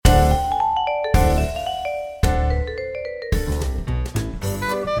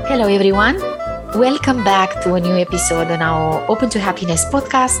Hello, everyone. Welcome back to a new episode on our Open to Happiness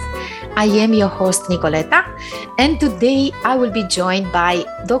podcast. I am your host, Nicoletta, and today I will be joined by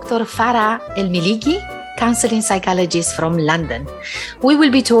Dr. Farah El-Miligi, counseling psychologist from London. We will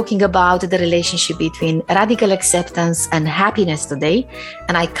be talking about the relationship between radical acceptance and happiness today,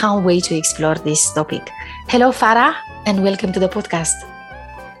 and I can't wait to explore this topic. Hello, Farah, and welcome to the podcast.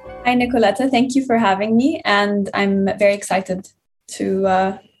 Hi, Nicoletta. Thank you for having me, and I'm very excited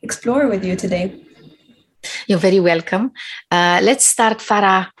to explore with you today. You're very welcome. Let's start,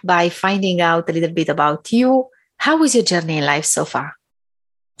 Farah, by finding out a little bit about you. How was your journey in life so far?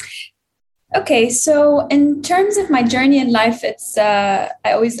 Okay, so in terms of my journey in life, it's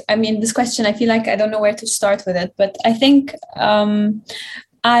this question, I feel like I don't know where to start with it, but I think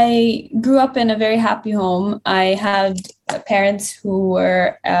I grew up in a very happy home. I had parents who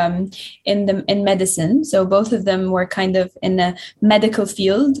were in medicine. So both of them were kind of in a medical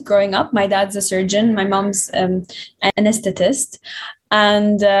field growing up. My dad's a surgeon. My mom's an anesthetist.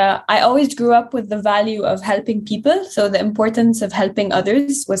 And I always grew up with the value of helping people. So the importance of helping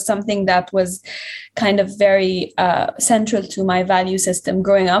others was something that was kind of very central to my value system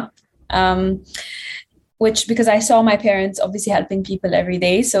growing up. Which, because I saw my parents obviously helping people every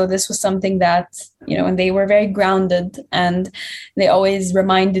day. So this was something that, and they were very grounded and they always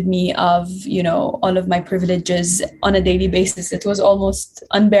reminded me of, all of my privileges on a daily basis. It was almost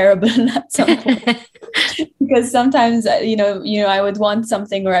unbearable at some point. Because sometimes, I would want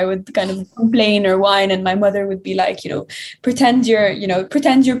something or I would kind of complain or whine, and my mother would be like, pretend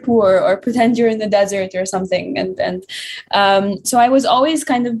you're poor or pretend you're in the desert or something. And so I was always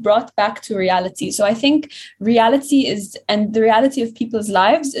kind of brought back to reality. So I think reality and the reality of people's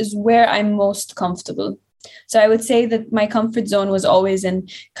lives is where I'm most comfortable. So I would say that my comfort zone was always in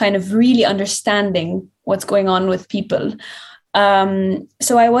kind of really understanding what's going on with people.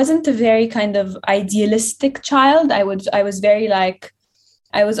 So I wasn't a very kind of idealistic child. I always liked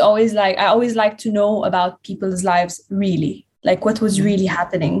to know about people's lives, really, like what was really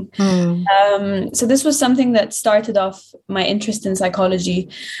happening. So this was something that started off my interest in psychology.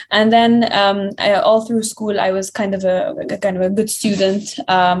 And then all through school, I was kind of a good student.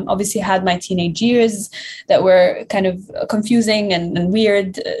 Obviously had my teenage years that were kind of confusing and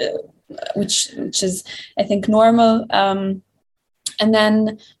weird, which is, I think, normal. And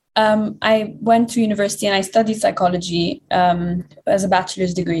then I went to university and I studied psychology as a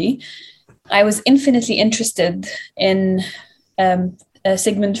bachelor's degree. I was infinitely interested in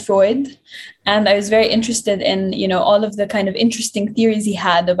Sigmund Freud, and I was very interested in, all of the kind of interesting theories he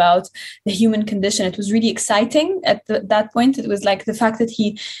had about the human condition. It was really exciting at that point. It was like the fact that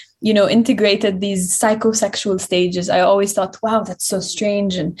he, integrated these psychosexual stages. I always thought, wow, that's so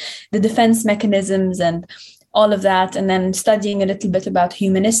strange, and the defense mechanisms and all of that, and then studying a little bit about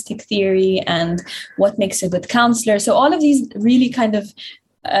humanistic theory and what makes a good counselor. So all of these really kind of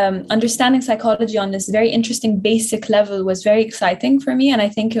understanding psychology on this very interesting basic level was very exciting for me. And I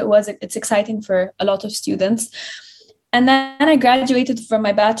think it's exciting for a lot of students. And then I graduated from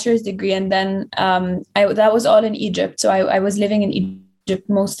my bachelor's degree, and then that was all in Egypt. So I was living in Egypt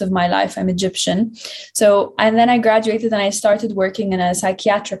most of my life. I'm Egyptian. And then I graduated and I started working in a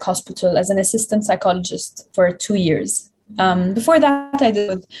psychiatric hospital as an assistant psychologist for 2 years. Before that, I did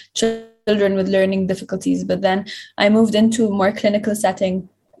with children with learning difficulties, but then I moved into a more clinical setting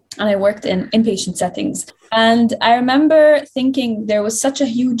and I worked in inpatient settings. And I remember thinking there was such a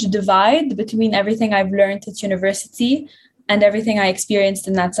huge divide between everything I've learned at university and everything I experienced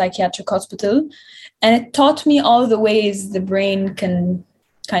in that psychiatric hospital. And it taught me all the ways the brain can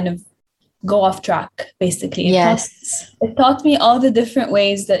kind of go off track, basically. Yes. It taught me all the different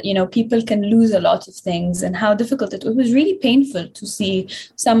ways that, people can lose a lot of things and how difficult it was really painful to see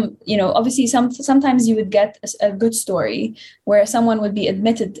some, obviously sometimes you would get a good story where someone would be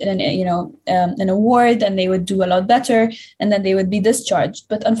admitted in an ward and they would do a lot better and then they would be discharged.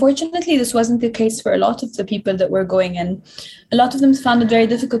 But unfortunately, this wasn't the case for a lot of the people that were going in. A lot of them found it very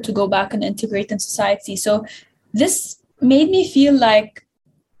difficult to go back and integrate in society. So this made me feel like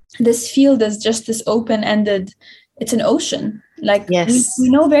this field is just this open-ended, it's an ocean. Like, yes. we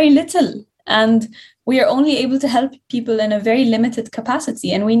know very little and we are only able to help people in a very limited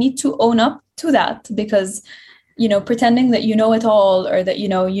capacity. And we need to own up to that because, pretending that you know it all or that,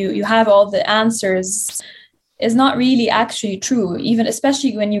 you have all the answers is not really actually true. Even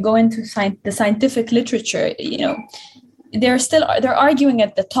especially when you go into the scientific literature, they're arguing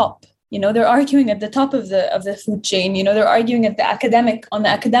at the top. They're arguing at the top of the food chain. They're arguing on the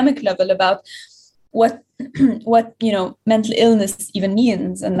academic level about what mental illness even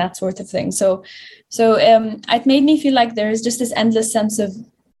means and that sort of thing. So it made me feel like there is just this endless sense of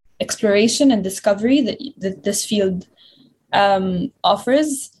exploration and discovery that this field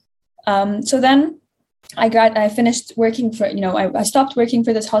offers. So then I finished working for, I stopped working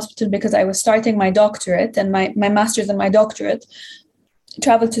for this hospital because I was starting my doctorate and my master's and my doctorate,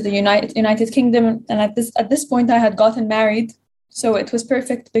 traveled to the United Kingdom. And at this point I had gotten married. So it was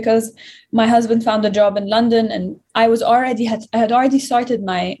perfect because my husband found a job in London, and I had already started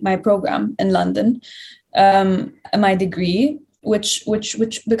my program in London, my degree, which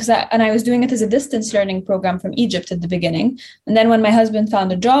because I was doing it as a distance learning program from Egypt at the beginning. And then when my husband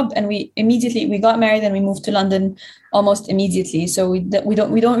found a job, and we got married and we moved to London almost immediately. So we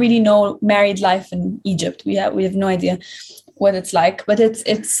don't really know married life in Egypt. We have no idea what it's like, but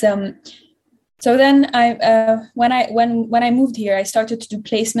it's so then when I moved here, I started to do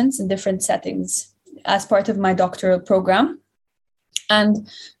placements in different settings as part of my doctoral program. And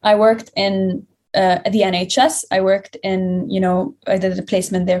I worked in at the NHS. I worked in, I did a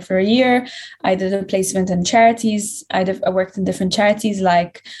placement there for a year. I did a placement in charities. I worked in different charities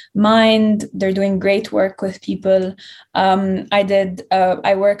like Mind. They're doing great work with people.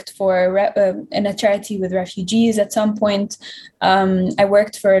 I worked in a charity with refugees at some point. I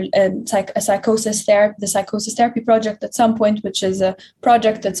worked for the psychosis therapy project at some point, which is a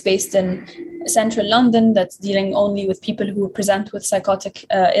project that's based in central London that's dealing only with people who present with psychotic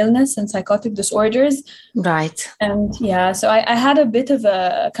illness and psychotic disorders. Right. And so I had a bit of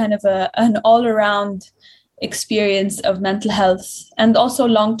a kind of an all-around experience of mental health and also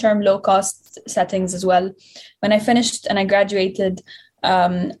long-term low-cost settings as well. When I finished and I graduated,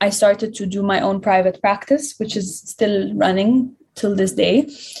 I started to do my own private practice, which is still running till this day.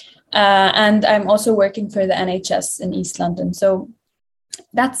 And I'm also working for the NHS in East London. So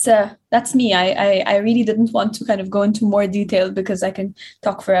that's me. I really didn't want to kind of go into more detail because I can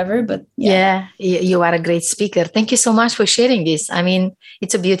talk forever, but yeah, you are a great speaker. Thank you so much for sharing this. I mean,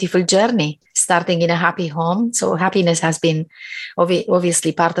 it's a beautiful journey starting in a happy home. So happiness has been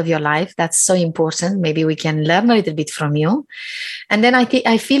obviously part of your life. That's so important. Maybe we can learn a little bit from you. And then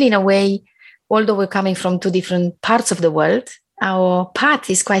I feel in a way, although we're coming from two different parts of the world, our path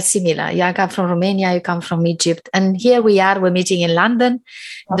is quite similar. I come from Romania, you come from Egypt. And here we're meeting in London,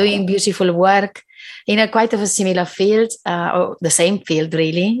 doing beautiful work in quite of a similar field, or the same field,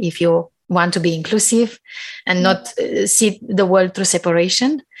 really, if you want to be inclusive and not see the world through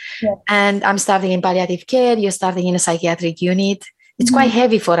separation. Yeah. And I'm starting in palliative care, you're starting in a psychiatric unit. It's quite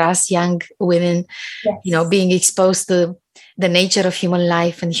heavy for us young women, yes, being exposed to the nature of human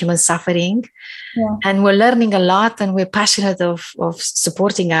life and human suffering. Yeah. And we're learning a lot, and we're passionate of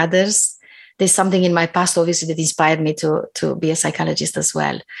supporting others. There's something in my past, obviously, that inspired me to be a psychologist as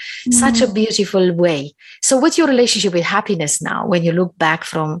well. Such a beautiful way. So what's your relationship with happiness now when you look back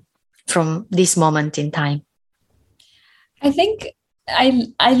from this moment in time? I think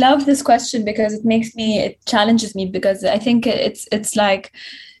I love this question because it challenges me, because I think it's like,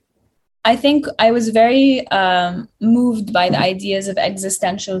 I think I was very moved by the ideas of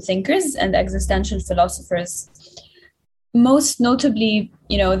existential thinkers and existential philosophers. Most notably,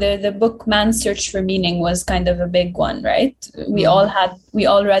 the book Man's Search for Meaning was kind of a big one, right? We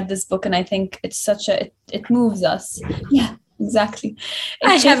all read this book, and I think it's it moves us. Yeah, exactly.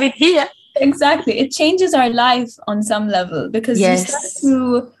 I have it here. Exactly. It changes our life on some level, because yes,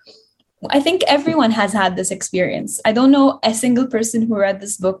 I think everyone has had this experience. I don't know a single person who read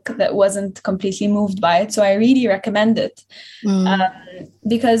this book that wasn't completely moved by it. So I really recommend it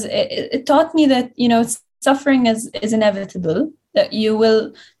because it taught me that, suffering is inevitable, that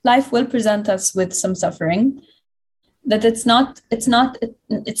life will present us with some suffering, that it's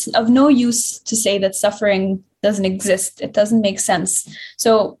of no use to say that suffering doesn't exist. It doesn't make sense.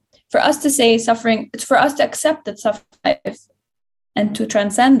 So for us to say suffering, it's for us to accept that suffering and to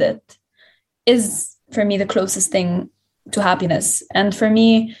transcend it is, for me, the closest thing to happiness. And for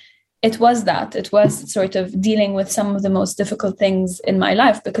me, it was sort of dealing with some of the most difficult things in my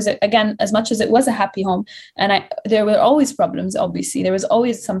life, because again, as much as it was a happy home, and there were always problems, obviously, there was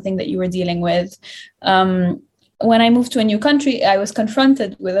always something that you were dealing with. When I moved to a new country, I was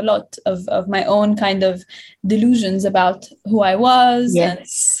confronted with a lot of my own kind of delusions about who I was,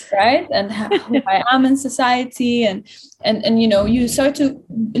 yes, and who I am in society, and you start to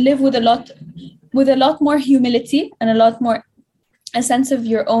live with a lot more humility and a sense of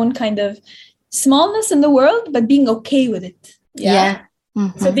your own kind of smallness in the world, but being okay with it. Yeah.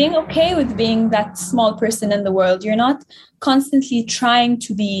 Mm-hmm. So being okay with being that small person in the world, you're not constantly trying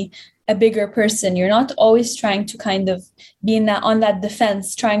to be a bigger person. You're not always trying to kind of be on that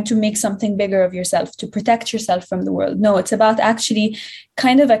defense, trying to make something bigger of yourself, to protect yourself from the world. No, it's about actually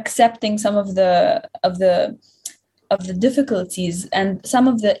kind of accepting some of the the difficulties and some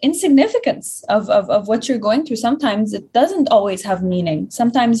of the insignificance of what you're going through. Sometimes it doesn't always have meaning.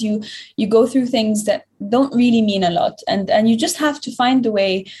 Sometimes you go through things that don't really mean a lot, and you just have to find a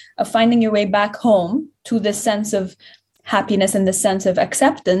way of finding your way back home to this sense of happiness and the sense of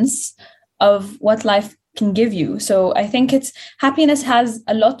acceptance of what life can give you. So I think happiness has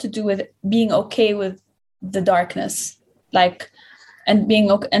a lot to do with being okay with the darkness, and being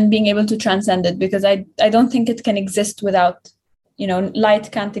able to transcend it, because I don't think it can exist without,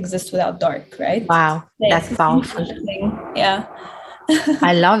 light can't exist without dark, right? Wow, that's powerful. Yeah.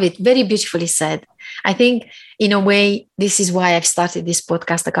 I love it. Very beautifully said. I think in a way, this is why I've started this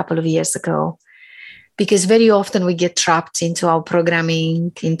podcast a couple of years ago, because very often we get trapped into our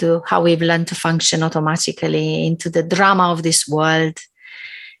programming, into how we've learned to function automatically, into the drama of this world,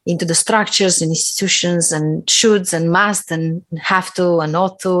 into the structures and institutions and shoulds and must and have to and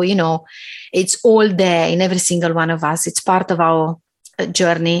ought to, it's all there in every single one of us. It's part of our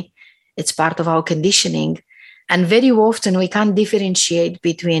journey. It's part of our conditioning. And very often we can't differentiate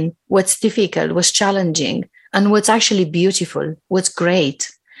between what's difficult, what's challenging, and what's actually beautiful, what's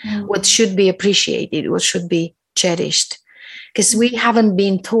great, what should be appreciated, what should be cherished. Because we haven't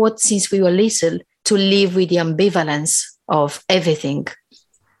been taught since we were little to live with the ambivalence of everything,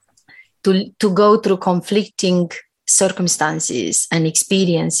 to go through conflicting circumstances and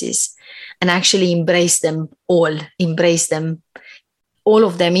experiences and actually embrace them, all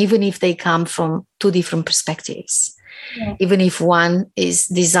of them, even if they come from two different perspectives, even if one is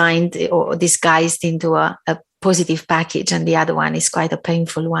designed or disguised into a positive package and the other one is quite a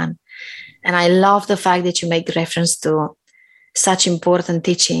painful one. And I love the fact that you make reference to such important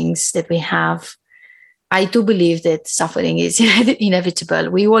teachings that we have. I do believe that suffering is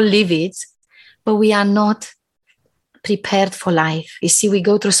inevitable. We all live it, but we are not prepared for life. You see, we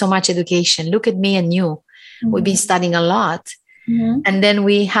go through so much education. Look at me and you. Mm-hmm. We've been studying a lot. Mm-hmm. And then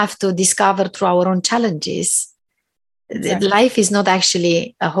we have to discover through our own challenges. Exactly. Life is not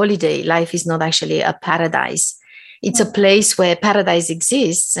actually a holiday. Life is not actually a paradise. It's a place where paradise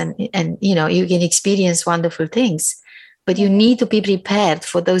exists and you can experience wonderful things. But you need to be prepared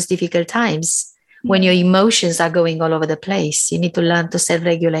for those difficult times. When your emotions are going all over the place, you need to learn to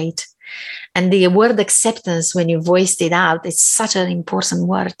self-regulate. And the word acceptance, when you voiced it out, it's such an important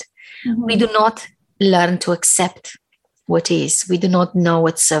word. Mm-hmm. We do not learn to accept what is. We do not know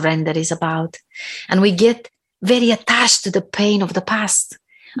what surrender is about. And we get very attached to the pain of the past.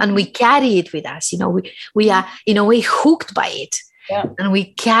 Mm-hmm. And we carry it with us. We are, in a way, hooked by it. Yeah. And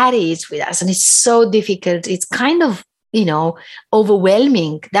we carry it with us. And it's so difficult. It's kind of,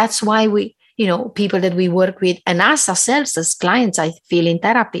 overwhelming. That's why people that we work with and us ourselves as clients, I feel in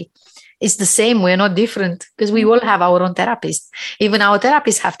therapy, it's the same. We're not different because we all have our own therapist. Even our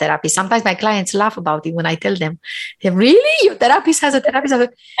therapists have therapists. Sometimes my clients laugh about it when I tell them, really? Your therapist has a therapist?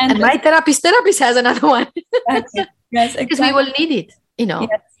 And my therapist has another one. Yes, exactly. Because we all need it,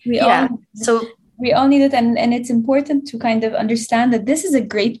 Yes, we all need it. And it's important to kind of understand that this is a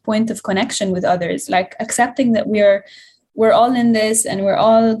great point of connection with others, like accepting that we're all in this and we're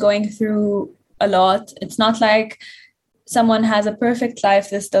all going through a lot. It's not like someone has a perfect life.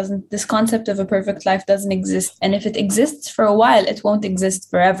 This concept of a perfect life doesn't exist. And if it exists for a while, it won't exist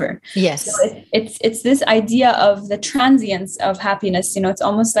forever. Yes. So it's this idea of the transience of happiness. It's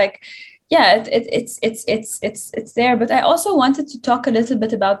almost like, it's there. But I also wanted to talk a little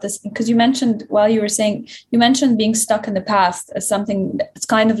bit about this because you mentioned being stuck in the past as something that's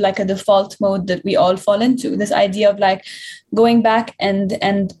kind of like a default mode that we all fall into. This idea of like going back and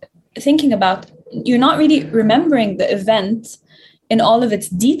thinking about, you're not really remembering the event in all of its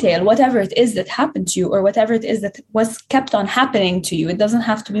detail, whatever it is that happened to you or whatever it is that was kept on happening to you. It doesn't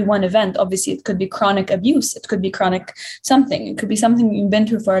have to be one event. Obviously, it could be chronic abuse. It could be chronic something. It could be something you've been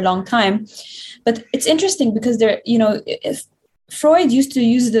through for a long time. But it's interesting because if Freud used to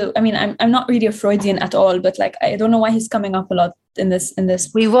use I'm not really a Freudian at all, but like, I don't know why he's coming up a lot in this.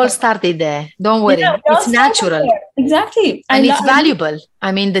 We've all started there. Don't worry. It's natural. Exactly. And it's valuable.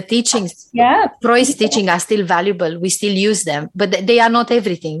 The teachings, Freud's teaching are still valuable. We still use them, but they are not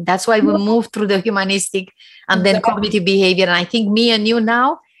everything. That's why we move through the humanistic and then cognitive behavior. And I think me and you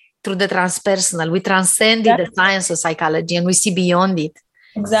now, through the transpersonal, we transcended the science of psychology and we see beyond it.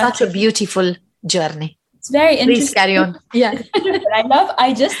 Exactly. Such a beautiful journey. It's very interesting. Please carry on. Yeah.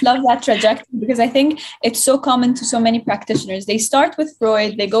 I just love that trajectory because I think it's so common to so many practitioners. They start with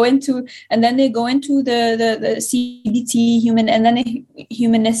Freud, they go into the CBT, human, and then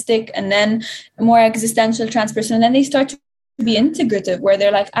humanistic, and then more existential transpersonal, and then they start to be integrative, where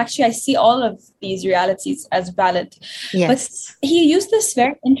they're like, actually, I see all of these realities as valid. Yes. But he used this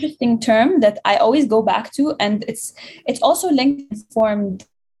very interesting term that I always go back to, and it's also linked to informed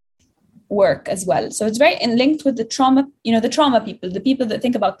work as well. So it's very linked with the trauma, the trauma people, the people that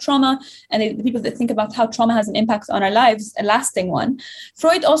think about trauma, and the people that think about how trauma has an impact on our lives, a lasting one.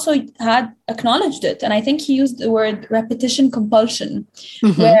 Freud also had acknowledged it. And I think he used the word repetition compulsion,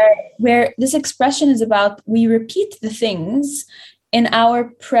 where this expression is about, we repeat the things in our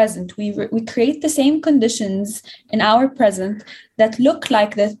present. We create the same conditions in our present that look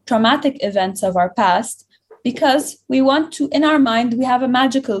like the traumatic events of our past, because we want to, in our mind, we have a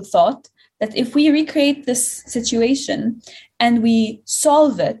magical thought that if we recreate this situation and we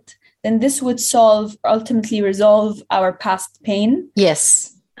solve it, then this would ultimately resolve our past pain.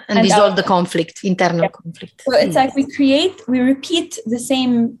 Yes. And resolve the conflict, internal conflict. So it's like we repeat the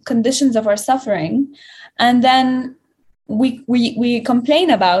same conditions of our suffering, and then we complain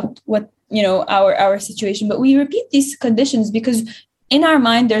about what, our situation, but we repeat these conditions because in our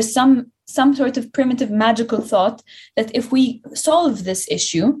mind there's some sort of primitive magical thought that if we solve this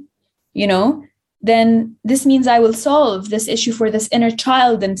issue, then this means I will solve this issue for this inner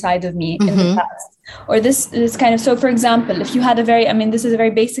child inside of me in the past. Or this kind of, so for example, if you had this is a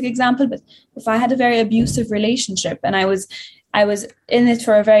very basic example, but if I had a very abusive relationship and I was in it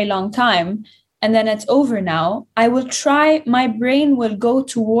for a very long time, and then it's over now, my brain will go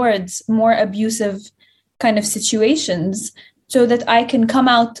towards more abusive kind of situations so that I can come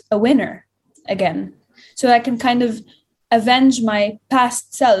out a winner again. So I can kind of avenge my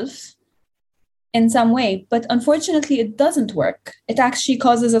past self in some way. But unfortunately, it doesn't work. It actually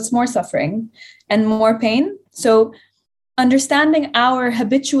causes us more suffering and more pain. So understanding our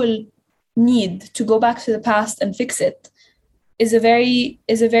habitual need to go back to the past and fix it is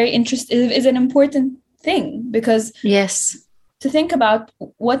an important thing, because yes, to think about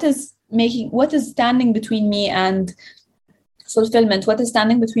what is standing between me and fulfillment, what is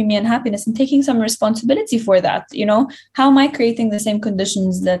standing between me and happiness, and taking some responsibility for that. How am I creating the same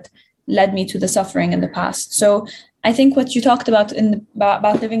conditions that led me to the suffering in the past? So I think what you talked about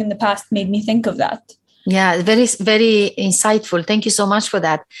about living in the past made me think of that. Yeah, very, very insightful. Thank you so much for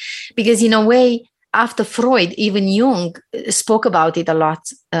that. Because in a way, after Freud, even Jung spoke about it a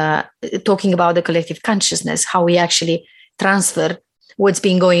lot, talking about the collective consciousness, how we actually transfer what's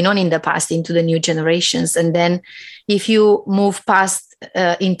been going on in the past into the new generations. And then if you move past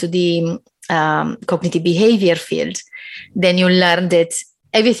into the cognitive behavior field, then you learn that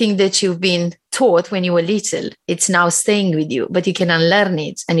everything that you've been taught when you were little, it's now staying with you, but you can unlearn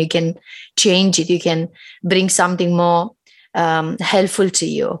it and you can change it. You can bring something more helpful to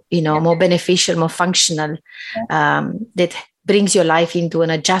you, more beneficial, more functional, that brings your life into an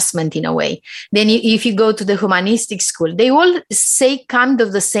adjustment in a way. Then if you go to the humanistic school, they all say kind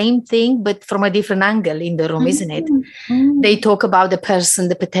of the same thing, but from a different angle in the room, isn't it? They talk about the person,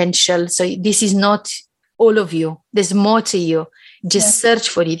 the potential. So this is not all of you. There's more to you. Just search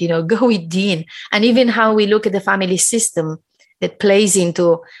for it, go within. And even how we look at the family system that plays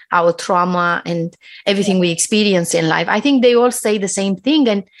into our trauma and everything we experience in life. I think they all say the same thing.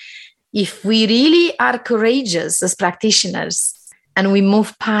 And if we really are courageous as practitioners and we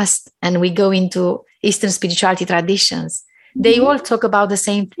move past and we go into Eastern spirituality traditions, they all talk about the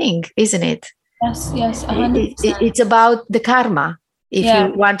same thing, isn't it? Yes, 100%. It's about the karma. If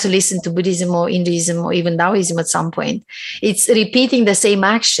you want to listen to Buddhism or Hinduism or even Taoism at some point, it's repeating the same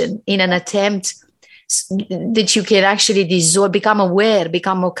action in an attempt that you can actually dissolve, become aware,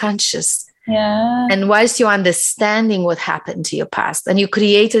 become more conscious. Yeah. And whilst you're understanding what happened to your past and you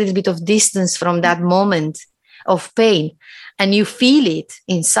create a little bit of distance from that moment of pain and you feel it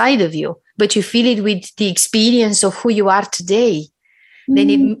inside of you, but you feel it with the experience of who you are today,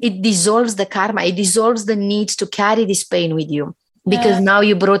 then it dissolves the karma. It dissolves the need to carry this pain with you. Because now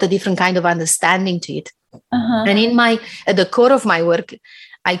you brought a different kind of understanding to it. And at the core of my work,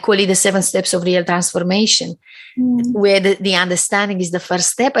 I call it the 7 steps of real transformation, where the understanding is the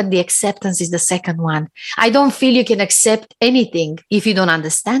first step and the acceptance is the second one. I don't feel you can accept anything if you don't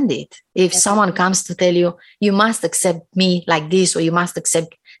understand it. If someone comes to tell you, you must accept me like this, or you must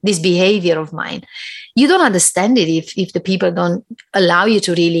accept this behavior of mine, you don't understand it if the people don't allow you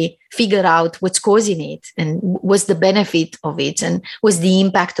to really figure out what's causing it and what's the benefit of it and what's the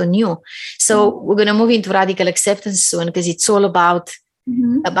impact on you. So we're going to move into radical acceptance soon, because it's all about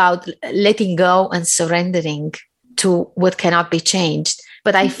letting go and surrendering to what cannot be changed.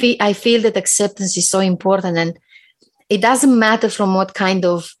 But I feel that acceptance is so important, and it doesn't matter from what kind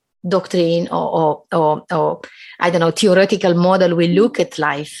of doctrine or I don't know, theoretical model we look at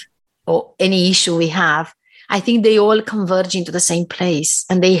life or any issue we have. I think they all converge into the same place,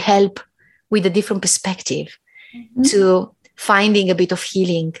 and they help with a different perspective to finding a bit of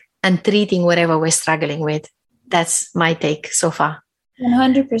healing and treating whatever we're struggling with. That's my take so far.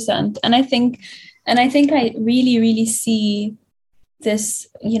 100%. And I think I really, really see this,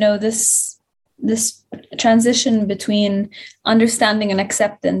 this transition between understanding and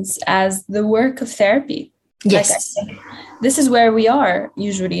acceptance as the work of therapy. Yes. Like, I think this is where we are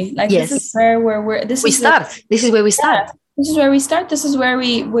usually. Like, yes. This is where this is where we start. Yeah, this is where we start. This is where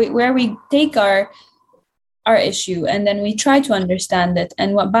we take our issue, and then we try to understand it.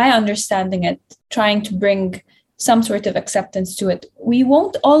 And by understanding it, trying to bring some sort of acceptance to it. We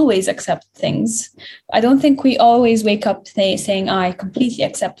won't always accept things. I don't think we always wake up saying, I completely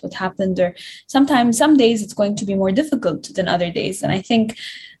accept what happened. Or sometimes, some days it's going to be more difficult than other days. And I think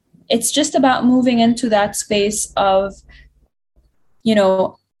it's just about moving into that space of,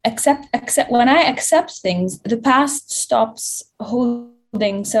 accept. When I accept things, the past stops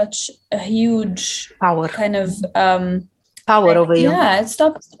holding such a huge power kind of power over you. Yeah, it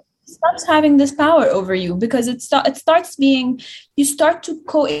stops having this power over you, because it starts being, you start to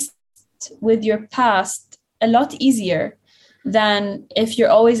coexist with your past a lot easier than if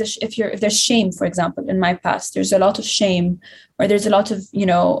there's shame. For example, in my past, there's a lot of shame, or there's a lot of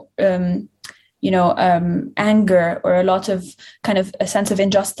anger, or a lot of kind of a sense of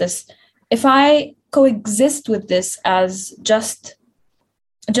injustice. If I coexist with this as just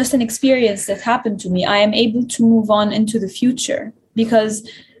an experience that happened to me, I am able to move on into the future, because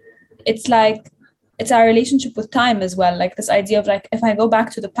it's like, it's our relationship with time as well. Like this idea of like, if I go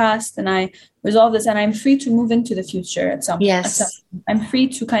back to the past and I resolve this, and I'm free to move into the future at some point. I'm free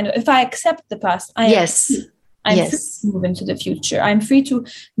to kind of, if I accept the past, I'm free to move into the future. I'm free to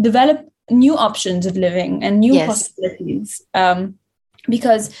develop new options of living and new possibilities,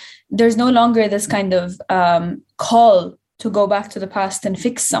 because there's no longer this kind of call to go back to the past and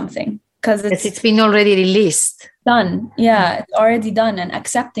fix something, because it's been already released. Done. Yeah, it's already done, and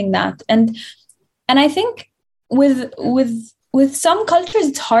accepting that. And I think with some cultures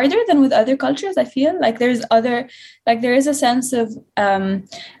it's harder than with other cultures. I feel like there is a sense of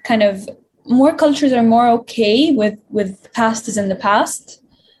kind of more cultures are more okay with past is in the past,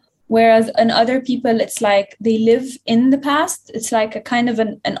 whereas in other people it's like they live in the past. It's like a kind of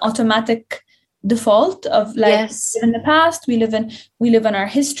an automatic default of like, in the past, we live in our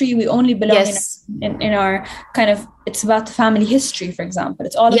history. We only belong in our kind of, it's about the family history, for example.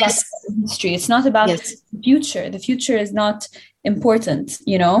 It's all about history. It's not about the future. The future is not important,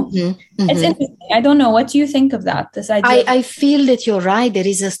 It's interesting. I don't know. What do you think of that? This idea. I feel that you're right. There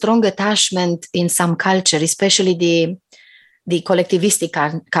is a strong attachment in some culture, especially the collectivistic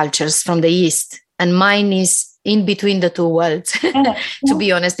cultures from the East. And mine is in between the two worlds, to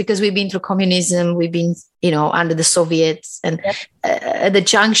be honest, because we've been through communism, we've been, under the Soviets, and at the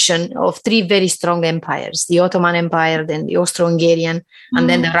junction of three very strong empires, the Ottoman Empire, then the Austro-Hungarian, and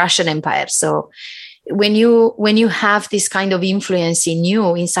then the Russian Empire. So when you have this kind of influence in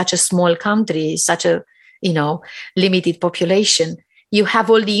you in such a small country, such a, limited population, you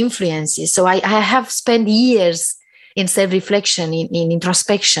have all the influences. So I have spent years in self-reflection, in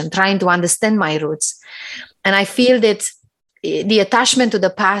introspection, trying to understand my roots. And I feel that the attachment to the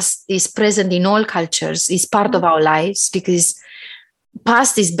past is present in all cultures, is part of our lives, because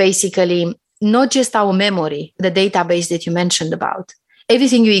past is basically not just our memory, the database that you mentioned about.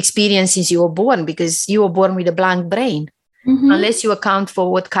 Everything you experience since you were born, because you were born with a blank brain, unless you account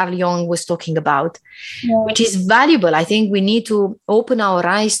for what Carl Jung was talking about, which is valuable. I think we need to open our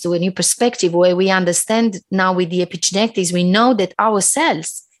eyes to a new perspective where we understand now with the epigenetics, we know that our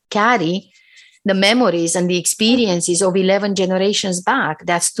cells carry the memories and the experiences of 11 generations back.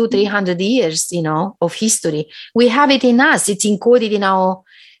 That's 200-300 years, of history. We have it in us. It's encoded in our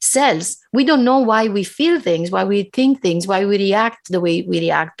cells. We don't know why we feel things, why we think things, why we react the way we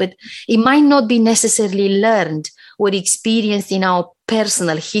react, but it might not be necessarily learned or experienced in our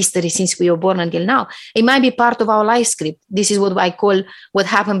personal history since we were born until now. It might be part of our life script. This is what I call what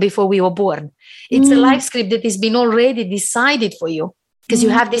happened before we were born. It's a life script that has been already decided for you, because you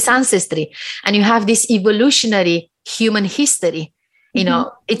have this ancestry and you have this evolutionary human history.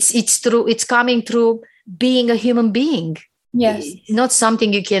 It's true. It's coming through being a human being. Yes. It's not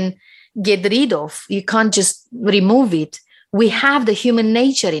something you can get rid of. You can't just remove it. We have the human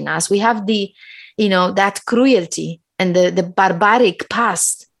nature in us. We have the, that cruelty and the barbaric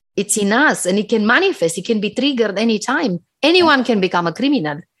past. It's in us, and it can manifest. It can be triggered anytime. Anyone can become a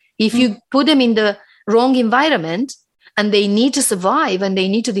criminal. If you put them in the wrong environment, and they need to survive and they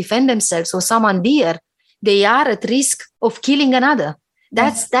need to defend themselves or someone dear, they are at risk of killing another.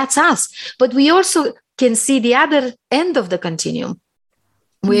 That's us. But we also can see the other end of the continuum,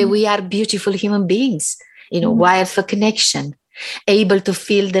 where we are beautiful human beings, wired for connection, able to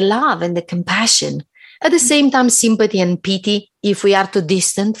feel the love and the compassion. At the same time, sympathy and pity if we are too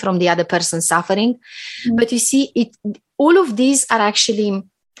distant from the other person suffering. But you see, all of these are actually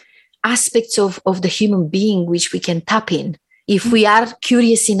aspects of the human being which we can tap in if we are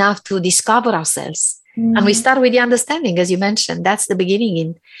curious enough to discover ourselves. And we start with the understanding, as you mentioned. That's the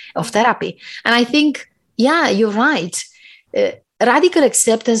beginning of therapy. And I think, yeah, you're right. Radical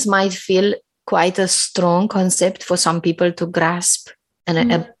acceptance might feel quite a strong concept for some people to grasp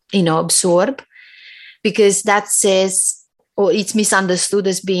and absorb, because that says, or it's misunderstood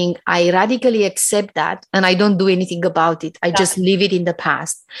as being, I radically accept that and I don't do anything about it. I just leave it in the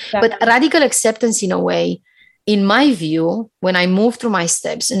past. But radical acceptance, in a way, in my view, when I move through my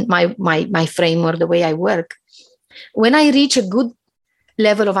steps and my framework, the way I work, when I reach a good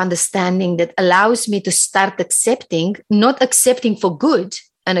level of understanding that allows me to start accepting, not accepting for good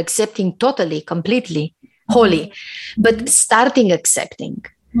and accepting totally, completely, wholly, but starting accepting.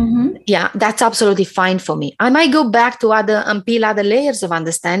 Yeah, that's absolutely fine for me. I might go back to unpeel other layers of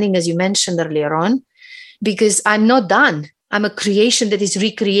understanding, as you mentioned earlier on, because I'm not done. I'm a creation that is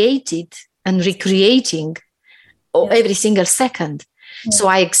recreated and recreating every single second. So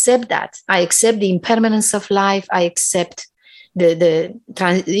I accept that. I accept the impermanence of life. I accept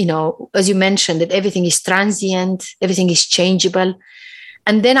as you mentioned, that everything is transient, everything is changeable.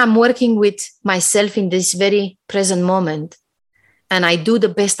 And then I'm working with myself in this very present moment. And I do the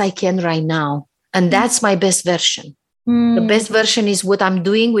best I can right now. And that's my best version. The best version is what I'm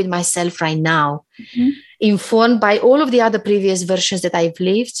doing with myself right now, informed by all of the other previous versions that I've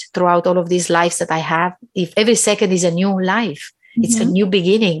lived throughout all of these lives that I have. If every second is a new life, it's a new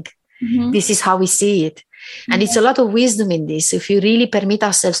beginning. This is how we see it. And it's a lot of wisdom in this. If you really permit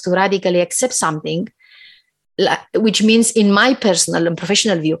ourselves to radically accept something, which means in my personal and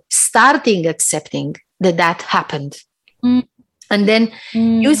professional view, starting accepting that happened. And then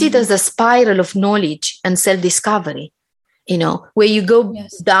use it as a spiral of knowledge and self-discovery, where you go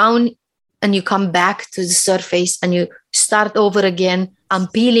down and you come back to the surface and you start over again,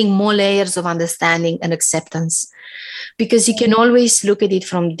 unpeeling more layers of understanding and acceptance, because you can always look at it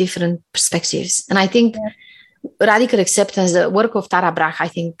from different perspectives. And I think radical acceptance, the work of Tara Brach, I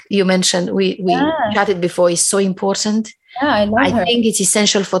think you mentioned, we chatted before, is so important. Yeah, I love her. I think it's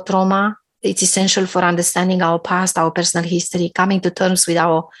essential for trauma. It's essential for understanding our past, our personal history, coming to terms with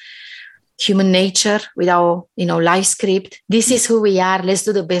our human nature, with our, life script. This is who we are. Let's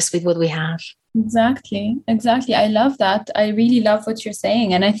do the best with what we have. Exactly. I love that. I really love what you're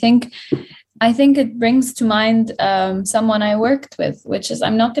saying. And I think it brings to mind someone I worked with, which is,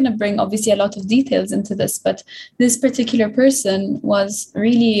 I'm not going to bring obviously a lot of details into this, but this particular person was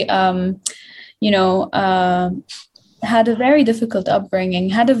really, had a very difficult upbringing,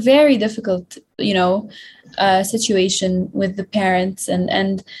 had a very difficult, situation with the parents.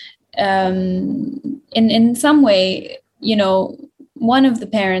 And in some way, one of the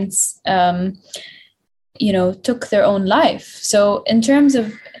parents, took their own life. So in terms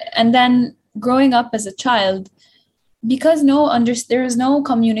of, and then growing up as a child, because there was no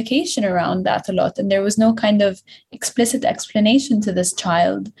communication around that a lot, and there was no kind of explicit explanation to this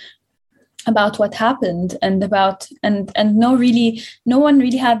child about what happened, and no one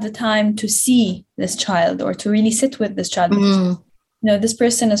really had the time to see this child or to really sit with this child. Because, this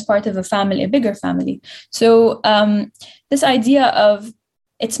person is part of a family, a bigger family. So this idea of,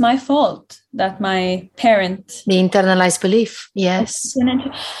 it's my fault that my parent... The internalized belief, yes.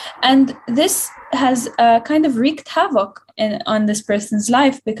 And this has kind of wreaked havoc on this person's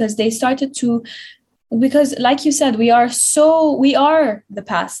life, because they started to... Because like you said, we are the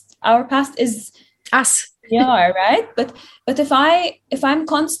past. Our past is... us. We are, right? But if I'm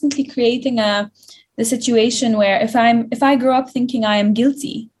constantly creating the situation where if I grow up thinking I am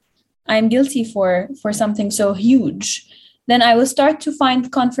guilty for something so huge, then I will start to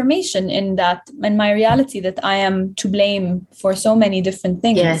find confirmation in my reality that I am to blame for so many different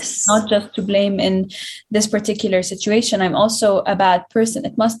things. Yes. Not just to blame in this particular situation. I'm also a bad person.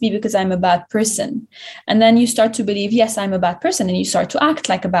 It must be because I'm a bad person. And then you start to believe, yes, I'm a bad person. And you start to act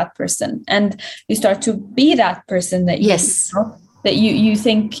like a bad person. And you start to be that person that that you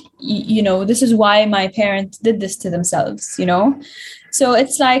think, this is why my parent did this to themselves, So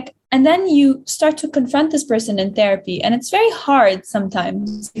it's like, and then you start to confront this person in therapy. And it's very hard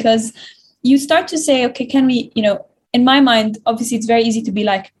sometimes, because you start to say, okay, can we, in my mind, obviously it's very easy to be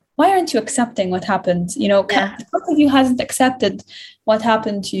like, why aren't you accepting what happened? You know, part of you hasn't accepted what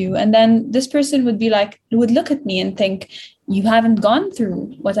happened to you. And then this person would look at me and think, you haven't gone through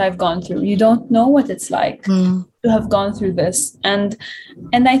what I've gone through. You don't know what it's like to have gone through this. And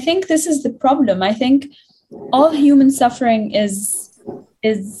I think this is the problem. I think all human suffering is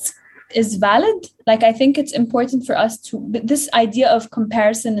valid. Like, I think it's important for us this idea of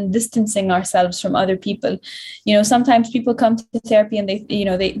comparison and distancing ourselves from other people. You know, sometimes people come to therapy and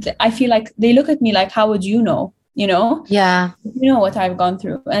I feel like they look at me like, how would you know? You know? Yeah. You know what I've gone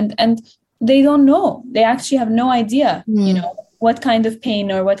through. And they don't know. They actually have no idea, you know, what kind of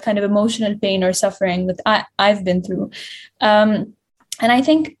pain or what kind of emotional pain or suffering that I've been through. And I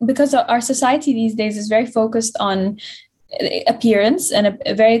think because our society these days is very focused on appearance and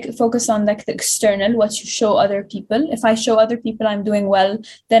a very focused on like the external, what you show other people. If I show other people I'm doing well,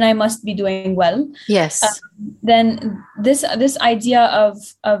 then I must be doing well. Yes. Then this idea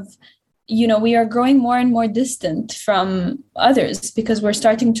of you know, we are growing more and more distant from others because we're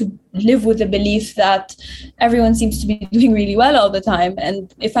starting to live with the belief that everyone seems to be doing really well all the time.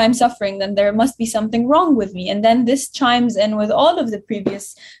 And if I'm suffering, then there must be something wrong with me. And then this chimes in with all of the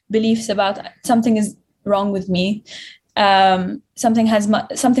previous beliefs about something is wrong with me. Something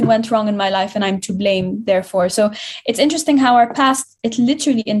went wrong in my life and I'm to blame, therefore. So it's interesting how our past, it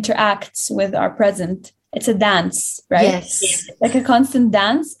literally interacts with our present. It's a dance, right? Yes. Like a constant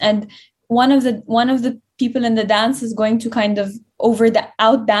dance. And one of the people in the dance is going to kind of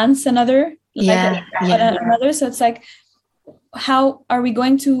outdance another. Another. So it's like, how are we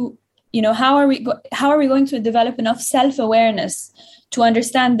going to, you know, how are we going to develop enough self-awareness to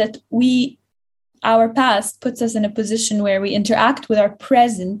understand that our past puts us in a position where we interact with our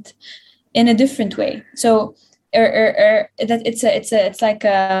present in a different way. So that it's like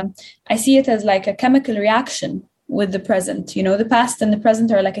I see it as like a chemical reaction with the present. You know, the past and the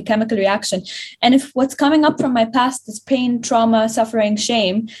present are like a chemical reaction. And if what's coming up from my past is pain, trauma, suffering,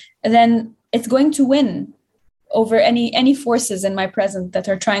 shame, then it's going to win over any forces in my present that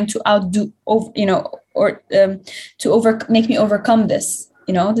are trying to make me overcome this.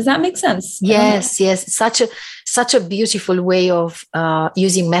 You know, does that make sense? Yes. Such a beautiful way of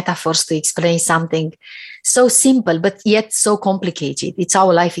using metaphors to explain something so simple, but yet so complicated. It's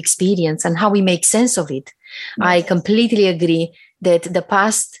our life experience and how we make sense of it. Yes. I completely agree that the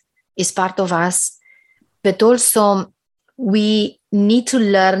past is part of us, but also we need to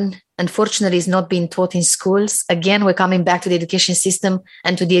learn. Unfortunately, it's not being taught in schools. Again, we're coming back to the education system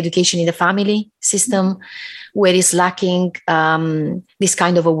and to the education in the family system, where it's lacking this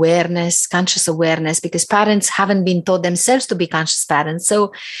kind of awareness, conscious awareness, because parents haven't been taught themselves to be conscious parents.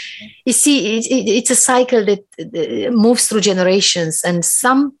 So you see, it's a cycle that moves through generations. And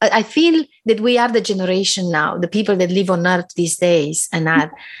I feel that we are the generation now, the people that live on earth these days and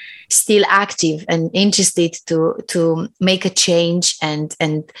are still active and interested to make a change and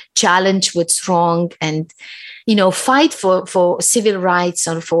challenge what's wrong and, you know, fight for civil rights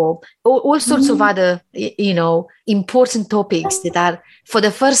or for all sorts of other, you know, important topics that are, for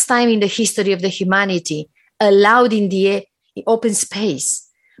the first time in the history of the humanity, allowed in the open space.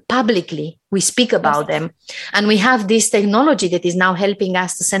 Publicly, we speak about them. And we have this technology that is now helping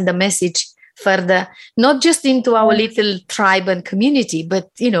us to send a message further, not just into our little tribe and community, but,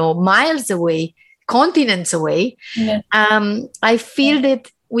 you know, miles away, continents away. Yeah. I feel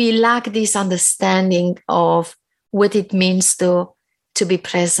that we lack this understanding of what it means to be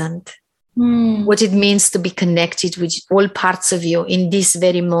present, what it means to be connected with all parts of you in this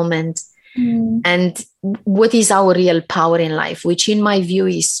very moment. And what is our real power in life, which in my view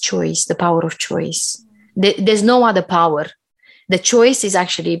is choice, the power of choice. There's no other power. The choice is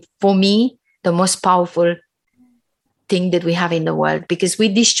actually, for me, the most powerful thing that we have in the world. Because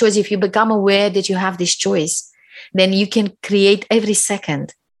with this choice, if you become aware that you have this choice, then you can create every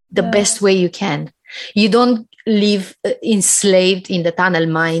second the best way you can. You don't live enslaved in the tunnel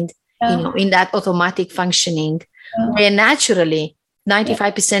mind, you know, in that automatic functioning, where naturally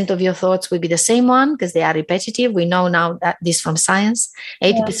 95% of your thoughts will be the same one because they are repetitive. We know now that this from science,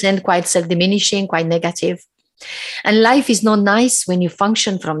 80% quite self-diminishing, quite negative. And life is not nice when you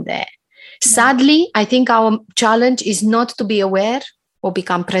function from there. Sadly, I think our challenge is not to be aware or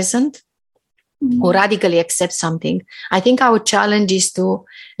become present or radically accept something. I think our challenge is to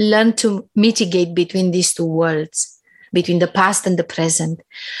learn to mitigate between these two worlds, between the past and the present,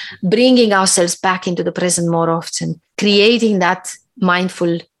 bringing ourselves back into the present more often, creating that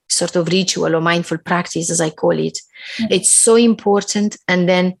mindful sort of ritual or mindful practice, as I call it. It's so important. And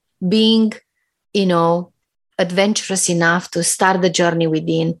then being, you know, adventurous enough to start the journey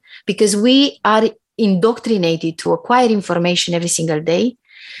within, because we are indoctrinated to acquire information every single day.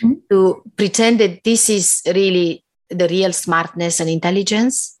 to pretend that this is really the real smartness and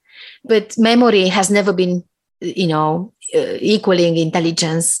intelligence. But memory has never been, equaling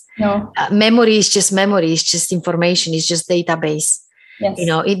intelligence. No. Memory is just memory. It's just information. It's just database. Yes.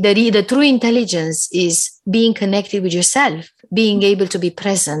 The true intelligence is being connected with yourself, being able to be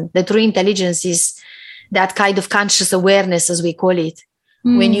present. The true intelligence is that kind of conscious awareness, as we call it,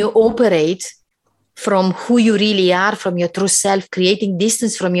 when you operate from who you really are, from your true self, creating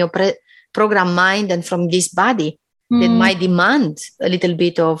distance from your program mind and from this body that might demand a little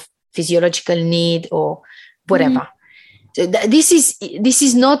bit of physiological need or whatever. So this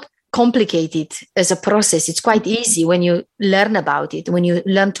is not complicated as a process. It's quite easy when you learn about it, when you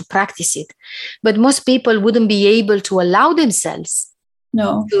learn to practice it. But most people wouldn't be able to allow themselves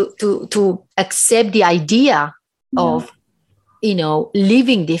to accept the idea of,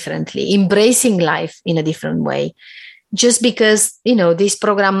 living differently, embracing life in a different way, just because, this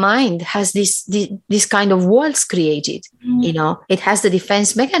program mind has this kind of walls created. It has the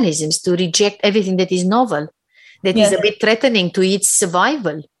defense mechanisms to reject everything that is novel, that is a bit threatening to its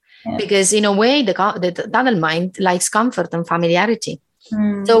survival. Yeah. Because in a way, the tunnel mind likes comfort and familiarity.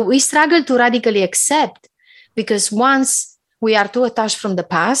 So we struggle to radically accept, because once we are too attached from the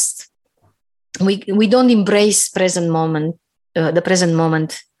past, we don't embrace the present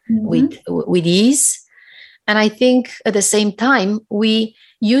moment with ease. And I think at the same time, we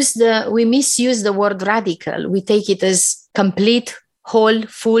misuse the word radical. We take it as complete, whole,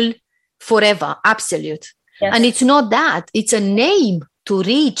 full, forever, absolute. Yes. And it's not that. It's a name to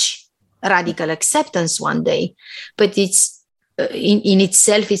reach radical acceptance one day. But it's in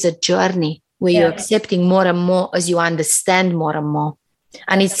itself is a journey where you're accepting more and more as you understand more and more.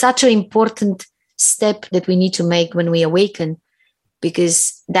 And it's such an important step that we need to make when we awaken,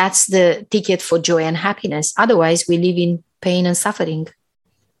 because that's the ticket for joy and happiness. Otherwise, we live in pain and suffering.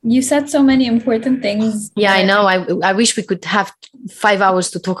 You said so many important things. Yeah, I know. I wish we could have 5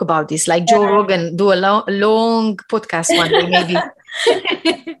 hours to talk about this, like Joe Rogan, do a long podcast one day, maybe.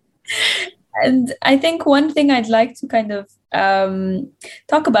 And I think one thing I'd like to kind of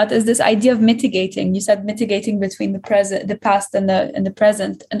talk about is this idea of mitigating. You said mitigating between the past and the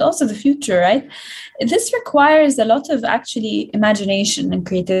present, and also the future, right? This requires a lot of actually imagination and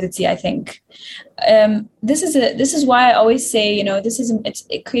creativity, I think. This is why I always say,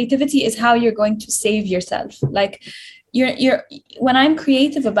 creativity is how you're going to save yourself. Like you're when I'm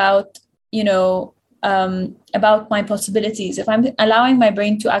creative about, about my possibilities, if I'm allowing my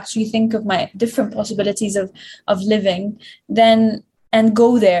brain to actually think of my different possibilities of living, then and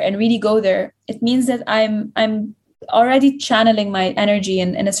go there and really go there, it means that I'm already channeling my energy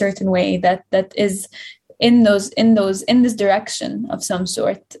in a certain way that is in this direction of some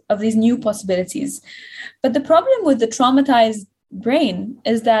sort of these new possibilities. But the problem with the traumatized brain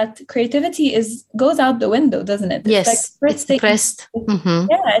is that creativity goes out the window, doesn't it? Yes, it's depressed.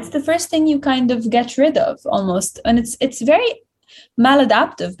 Yeah, it's the first thing you kind of get rid of almost, and it's very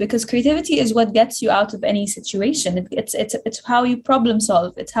maladaptive, because creativity is what gets you out of any situation. It's how you problem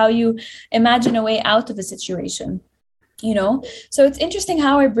solve. It's how you imagine a way out of a situation. So it's interesting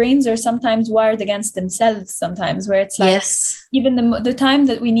how our brains are sometimes wired against themselves sometimes, where it's like even the time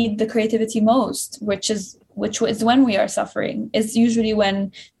that we need the creativity most, which is when we are suffering, is usually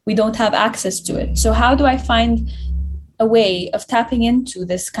when we don't have access to it. So how do I find a way of tapping into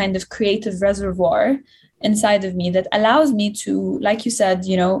this kind of creative reservoir inside of me that allows me to, like you said,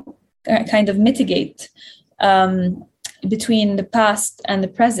 kind of mitigate between the past and the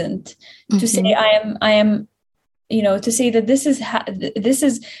present, to say I am to say that this is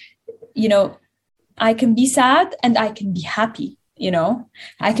I can be sad and I can be happy.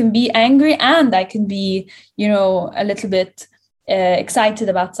 I can be angry and I can be, a little bit excited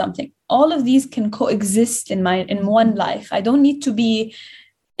about something. All of these can coexist in one life. I don't need to be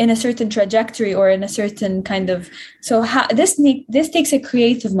in a certain trajectory or in a certain kind of. So this takes a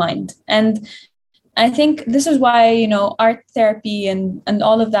creative mind, and I think this is why art therapy and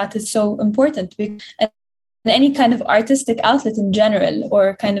all of that is so important. Any kind of artistic outlet in general,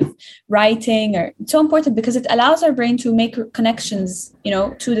 or kind of writing, or it's so important because it allows our brain to make connections,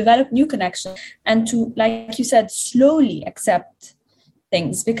 to develop new connections, and to, like you said, slowly accept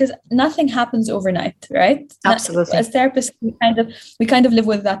things, because nothing happens overnight, right? Absolutely. As therapists, we kind of live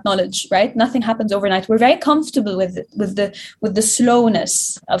with that knowledge, right? Nothing happens overnight. We're very comfortable with the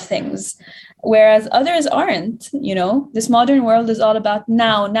slowness of things, whereas others aren't. This modern world is all about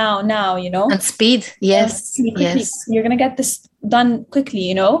now, and speed. Yes, yes. You're gonna get this done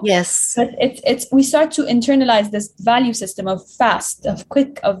quickly, Yes. But it's we start to internalize this value system of fast, of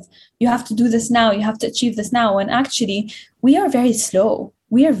quick, of you have to do this now, you have to achieve this now, when actually we are very slow.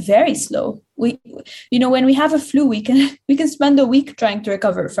 we are very slow. We, when we have a flu, we can spend a week trying to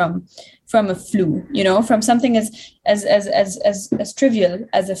recover from a flu, from something as trivial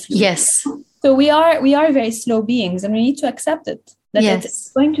as a flu. Yes. So we are very slow beings, and we need to accept it. That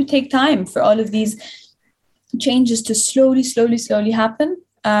it's going to take time for all of these changes to slowly happen.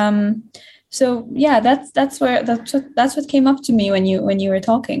 So yeah, that's what came up to me when you were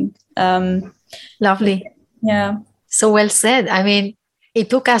talking. Lovely. Yeah. So well said. I mean, it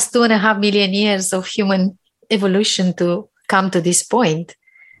took us 2.5 million years of human evolution to come to this point.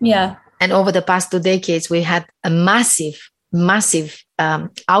 Yeah. And over the past 2 decades, we had a massive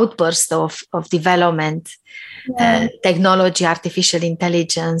outburst of development, technology, artificial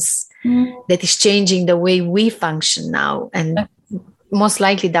intelligence, that is changing the way we function now. And most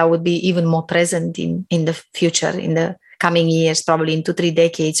likely that would be even more present in the future, in the coming years, probably in 2-3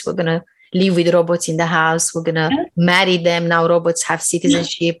 decades. We're going to live with robots in the house. We're going to marry them. Now robots have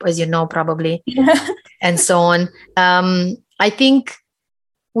citizenship, as you know, probably, and so on. I think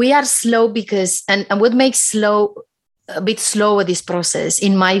we are slow because, and what makes a bit slower this process,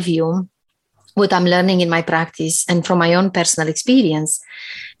 in my view, what I'm learning in my practice and from my own personal experience,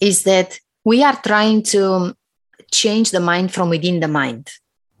 is that we are trying to change the mind from within the mind.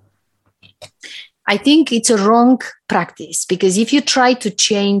 I think it's a wrong practice, because if you try to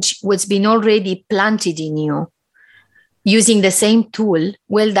change what's been already planted in you using the same tool,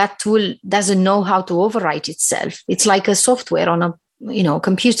 well, that tool doesn't know how to overwrite itself. It's like a software on a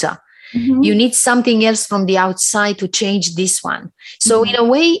computer. Mm-hmm. You need something else from the outside to change this one. So in a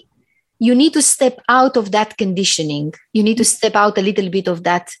way, you need to step out of that conditioning. You need to step out a little bit of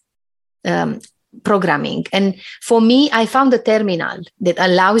that programming. And for me, I found a terminal that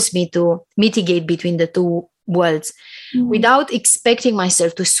allows me to mitigate between the two worlds without expecting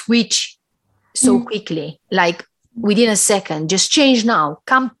myself to switch so quickly, like within a second, just change now,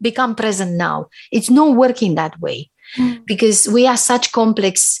 become present now. It's not working that way, because we are such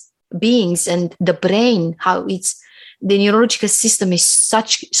complex beings, and the brain, the neurological system is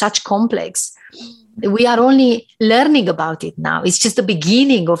such complex. We are only learning about it now. It's just the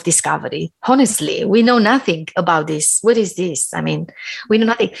beginning of discovery. Honestly, we know nothing about this. What is this? I mean, we know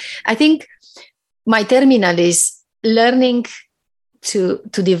nothing. I think my terminal is learning to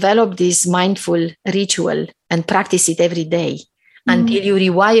develop this mindful ritual and practice it every day until you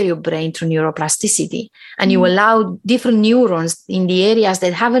rewire your brain through neuroplasticity, and you allow different neurons in the areas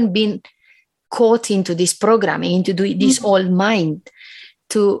that haven't been caught into this programming, into this old mind,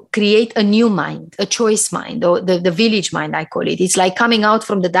 to create a new mind, a choice mind, or the village mind, I call it. It's like coming out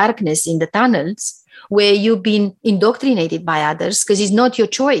from the darkness in the tunnels where you've been indoctrinated by others, because it's not your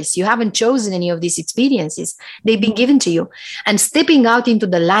choice. You haven't chosen any of these experiences. They've been given to you. And stepping out into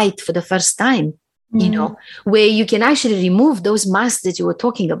the light for the first time, where you can actually remove those masks that you were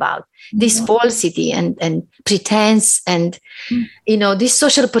talking about, this falsity and pretense and, this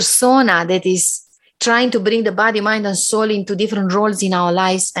social persona that is trying to bring the body, mind, and soul into different roles in our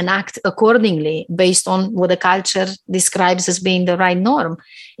lives and act accordingly based on what the culture describes as being the right norm,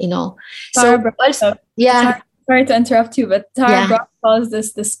 Tara sorry to interrupt you, but Tara Brach calls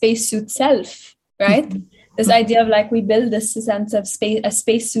this the spacesuit self, right? This idea of like we build this sense of a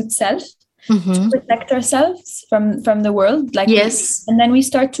spacesuit self to protect ourselves from the world, and then we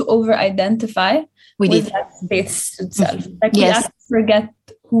start to over-identify with that spacesuit self. Like we actually forget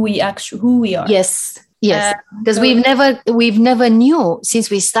who we are. Yes, because we've never knew,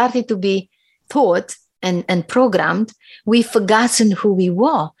 since we started to be taught and programmed, we've forgotten who we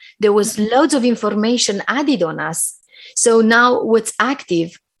were. There was loads of information added on us. So now what's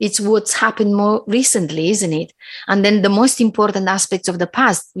active, it's what's happened more recently, isn't it? And then the most important aspects of the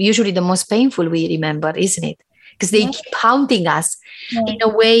past, usually the most painful, we remember, isn't it? Because they keep haunting us. In a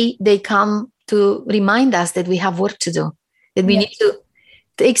way, they come to remind us that we have work to do, that we need to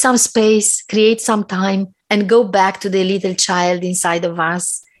take some space, create some time, and go back to the little child inside of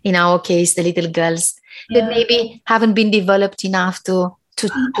us. In our case, the little girls that maybe haven't been developed enough to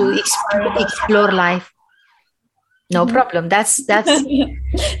explore life. No problem. That's part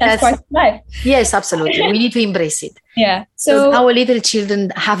of life. Yes, absolutely. We need to embrace it. Yeah. So our little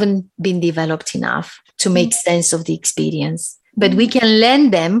children haven't been developed enough to make sense of the experience, but we can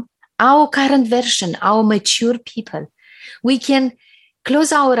lend them our current version, our mature people. We can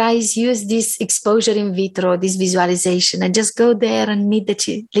close our eyes, use this exposure in vitro, this visualization, and just go there and meet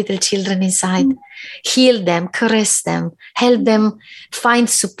the little children inside, heal them, caress them, help them find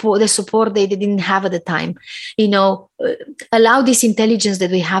the support they didn't have at the time. Allow this intelligence that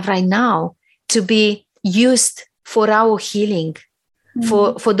we have right now to be used for our healing,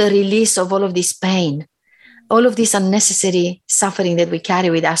 for the release of all of this pain, all of this unnecessary suffering that we carry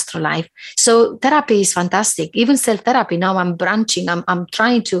with Astro Life. So therapy is fantastic. Even self-therapy. Now I'm branching. I'm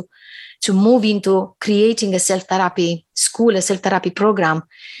trying to move into creating a self-therapy school, a self-therapy program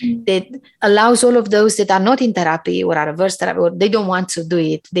that allows all of those that are not in therapy or are averse therapy, or they don't want to do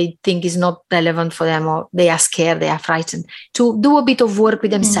it, they think it's not relevant for them, or they are scared, they are frightened, to do a bit of work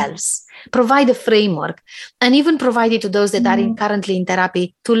with themselves, provide a framework, and even provide it to those that are currently in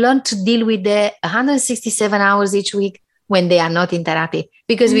therapy to learn to deal with the 167 hours each week when they are not in therapy,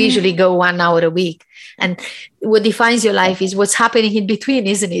 because we usually go 1 hour a week. And what defines your life is what's happening in between,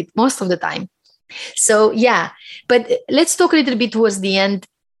 isn't it? Most of the time. So, yeah, but let's talk a little bit towards the end.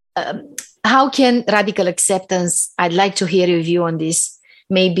 How can radical acceptance, I'd like to hear your view on this,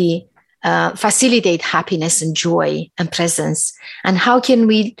 maybe facilitate happiness and joy and presence? And how can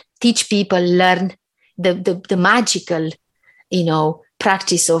we teach people, learn the magical,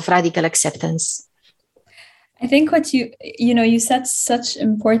 practice of radical acceptance? I think what you said such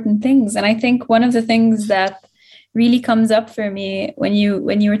important things. And I think one of the things that really comes up for me when you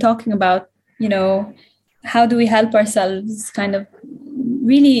were talking about, how do we help ourselves kind of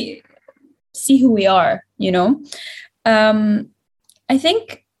really see who we are, I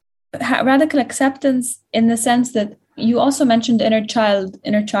think radical acceptance, in the sense that you also mentioned inner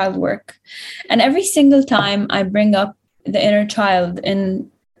child work. And every single time I bring up the inner child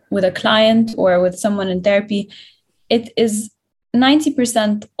with a client or with someone in therapy, it is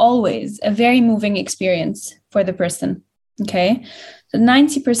 90% always a very moving experience for the person. Okay. So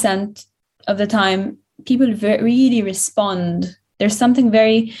 90% of the time, people really respond. There's something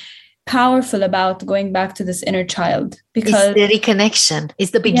very powerful about going back to this inner child, because it's the reconnection.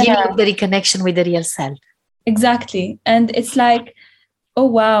 It's the beginning of the reconnection with the real self. Exactly. And it's like, oh,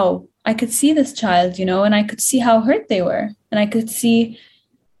 wow, I could see this child, and I could see how hurt they were. And I could see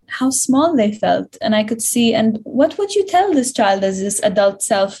how small they felt. And I could see, and what would you tell this child as this adult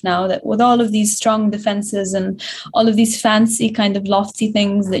self now, that with all of these strong defenses and all of these fancy kind of lofty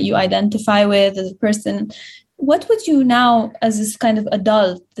things that you identify with as a person, what would you now, as this kind of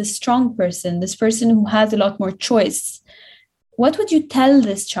adult, this strong person, this person who has a lot more choice, what would you tell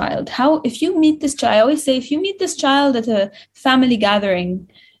this child? If you meet this child, I always say, if you meet this child at a family gathering,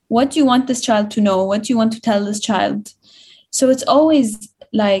 what do you want this child to know? What do you want to tell this child? So it's always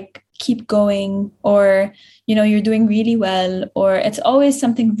like, keep going, or, you're doing really well, or it's always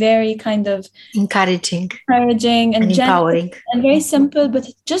something very kind of encouraging and empowering and very simple, but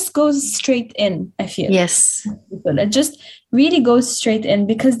it just goes straight in, I feel. Yes. It just really goes straight in,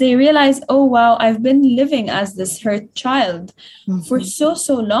 because they realize, oh, wow, I've been living as this hurt child for so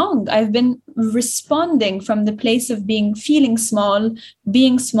long. I've been responding from the place of feeling small,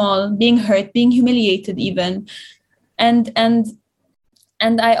 being hurt, being humiliated even.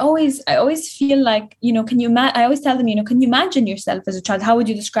 And I always feel like, I always tell them, can you imagine yourself as a child? How would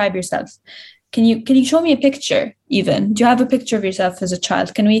you describe yourself? Can you show me a picture even? Do you have a picture of yourself as a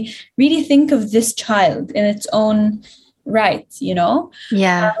child? Can we really think of this child in its own right,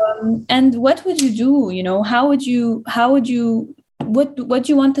 Yeah. And what would you do? What do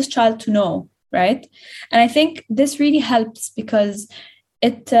you want this child to know? Right. And I think this really helps, because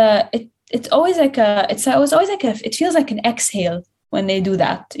it's always like it feels like an exhale when they do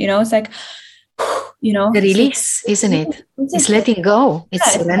that, it's like, the release, isn't it? It's letting go.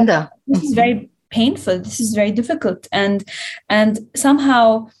 It's surrender. This is very painful. This is very difficult. And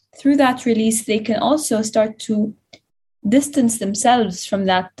somehow through that release, they can also start to distance themselves from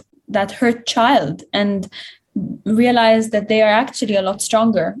that hurt child and realize that they are actually a lot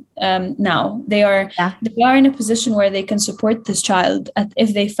stronger now. They are in a position where they can support this child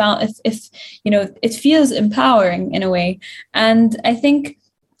if it feels empowering in a way. And I think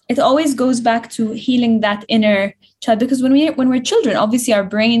it always goes back to healing that inner child, because when we're children, obviously our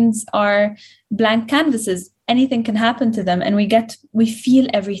brains are blank canvases. Anything can happen to them, and we feel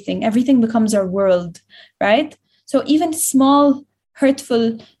everything becomes our world, right? So even small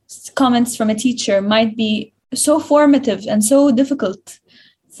hurtful comments from a teacher might be so formative and so difficult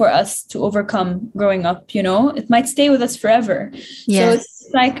for us to overcome growing up. It might stay with us forever. Yes. So it's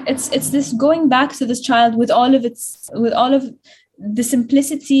like it's this going back to this child with all of the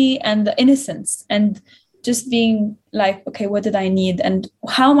simplicity and the innocence, and just being like, okay, what did I need, and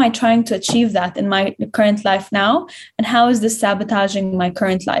how am I trying to achieve that in my current life now, and how is this sabotaging my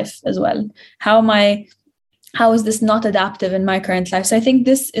current life as well? How is this not adaptive in my current life? So I think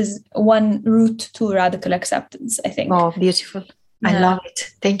this is one route to radical acceptance, I think. Oh, beautiful. Yeah. I love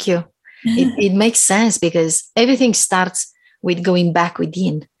it. Thank you. It makes sense, because everything starts with going back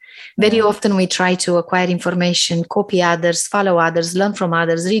within. Very often we try to acquire information, copy others, follow others, learn from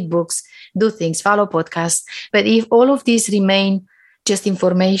others, read books, do things, follow podcasts. But if all of these remain just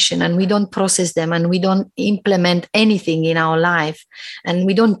information and we don't process them and we don't implement anything in our life and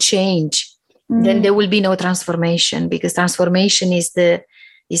we don't change, then there will be no transformation, because transformation is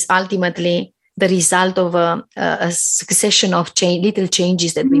ultimately the result of a succession of little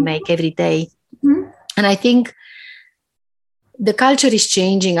changes that we make every day. And I think the culture is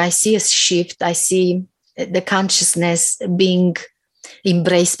changing. I see a shift. I see the consciousness being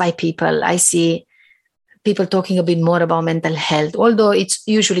embraced by people. I see people talking a bit more about mental health, although it's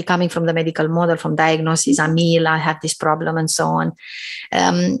usually coming from the medical model, from diagnosis. I'm ill, I have this problem, and so on.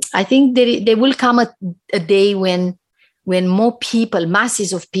 I think there will come a day when more people,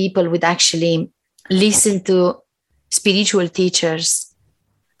 masses of people, would actually listen to spiritual teachers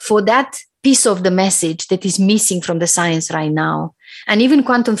for that piece of the message that is missing from the science right now. And even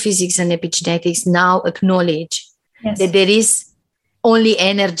quantum physics and epigenetics now acknowledge that there is only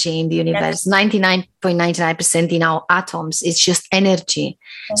energy in the universe. 99.99% in our atoms. It's just energy.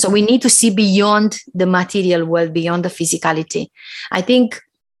 So we need to see beyond the material world, beyond the physicality. I think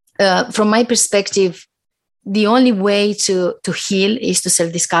from my perspective, the only way to heal is to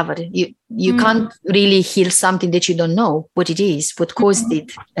self-discover. You can't really heal something that you don't know what it is, what caused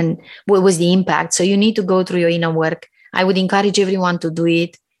it, and what was the impact. So you need to go through your inner work. I would encourage everyone to do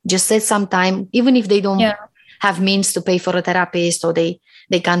it. Just set some time, even if they don't have means to pay for a therapist, or they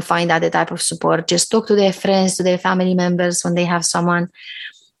can't find other type of support. Just talk to their friends, to their family members when they have someone.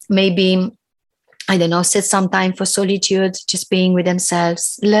 Maybe, I don't know, set some time for solitude, just being with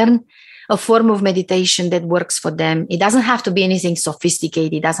themselves. Learn a form of meditation that works for them. It doesn't have to be anything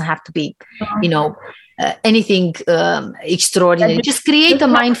sophisticated. It doesn't have to be, anything extraordinary. Just create a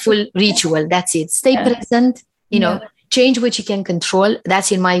mindful ritual. That's it. Stay present, change what you can control.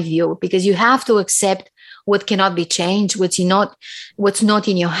 That's in my view, because you have to accept what cannot be changed, what's not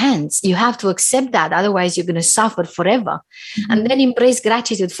in your hands. You have to accept that. Otherwise, you're going to suffer forever. And then embrace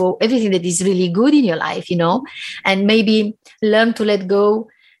gratitude for everything that is really good in your life, and maybe learn to let go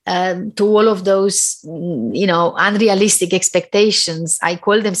to all of those, unrealistic expectations. I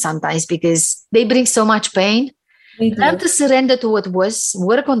call them sometimes, because they bring so much pain. Learn to surrender to what was,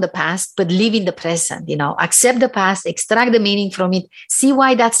 work on the past, but live in the present, accept the past, extract the meaning from it, see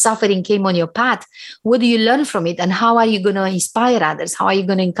why that suffering came on your path. What do you learn from it? And how are you going to inspire others? How are you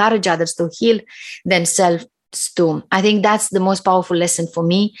going to encourage others to heal themselves too? I think that's the most powerful lesson for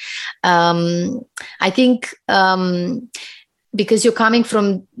me. I think, because you're coming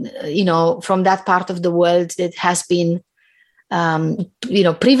from, from that part of the world that has been,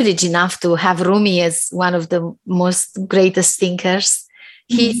 privileged enough to have Rumi as one of the most greatest thinkers.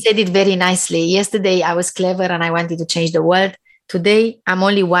 He said it very nicely. Yesterday, I was clever and I wanted to change the world. Today, I'm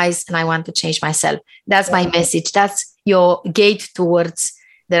only wise and I want to change myself. That's my message. That's your gate towards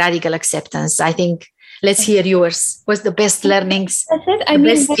the radical acceptance. I think, let's hear yours. What's the best learnings? That's it.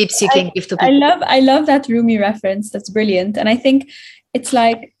 Best tips you can give to people? I love that Rumi reference. That's brilliant. And I think it's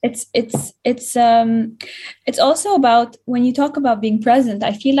like it's also about, when you talk about being present,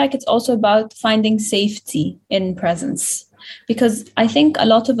 I feel like it's also about finding safety in presence, because I think a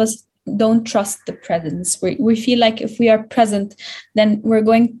lot of us don't trust the presence. We feel like if we are present, then we're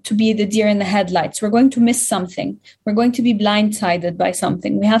going to be the deer in the headlights. We're going to miss something. We're going to be blindsided by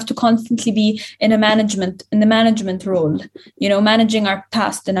something. We have to constantly be in the management role, managing our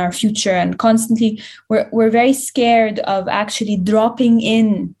past and our future, and constantly we're very scared of actually dropping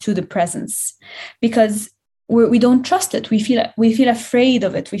into the presence, because we don't trust it. We feel afraid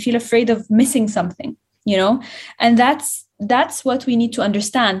of it. We feel afraid of missing something, and that's what we need to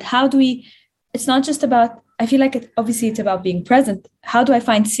understand. It's not just about, I feel like obviously it's about being present. How do I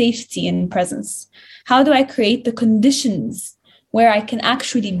find safety in presence? How do I create the conditions where I can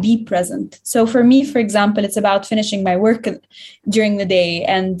actually be present? So for me, for example, it's about finishing my work during the day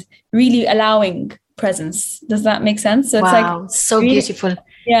and really allowing presence. Does that make sense? So it's so really beautiful.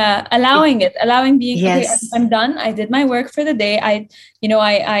 Yeah, allowing being, yes. Okay, I'm done. I did my work for the day. I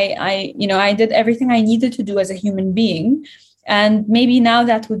did everything I needed to do as a human being. And maybe now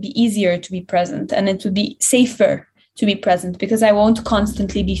that would be easier to be present, and it would be safer to be present, because I won't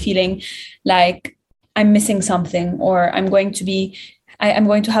constantly be feeling like I'm missing something, or I'm going to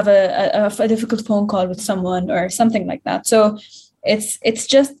have a difficult phone call with someone or something like that. So it's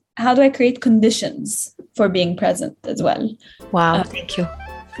just, how do I create conditions for being present as well? Wow, thank you.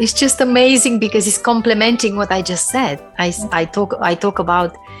 It's just amazing, because it's complementing what I just said. I talk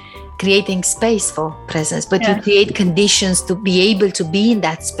about creating space for presence, but you create conditions to be able to be in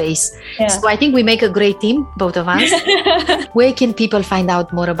that space. So I think we make a great team, both of us. Where can people find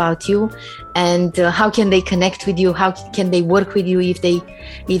out more about you, and how can they connect with you? How can they work with you if they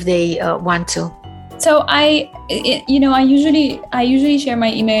want to? So I usually share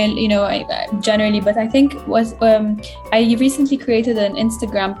my email, generally, but I think I recently created an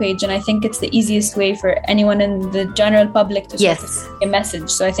Instagram page, and I think it's the easiest way for anyone in the general public to send a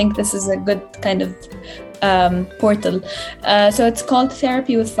message. So I think this is a good kind of portal. So it's called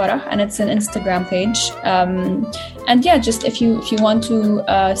Therapy with Farah, and it's an Instagram page. And just if you want to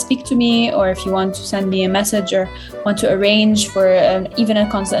speak to me, or if you want to send me a message, or want to arrange for even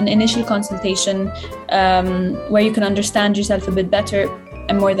an initial consultation where you can understand yourself a bit better,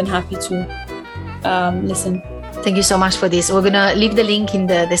 I'm more than happy to listen. Thank you so much for this. We're going to leave the link in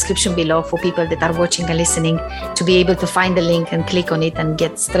the description below for people that are watching and listening to be able to find the link and click on it and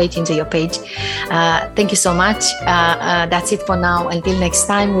get straight into your page. Thank you so much. That's it for now. Until next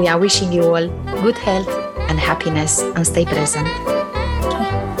time, we are wishing you all good health and happiness, and stay present.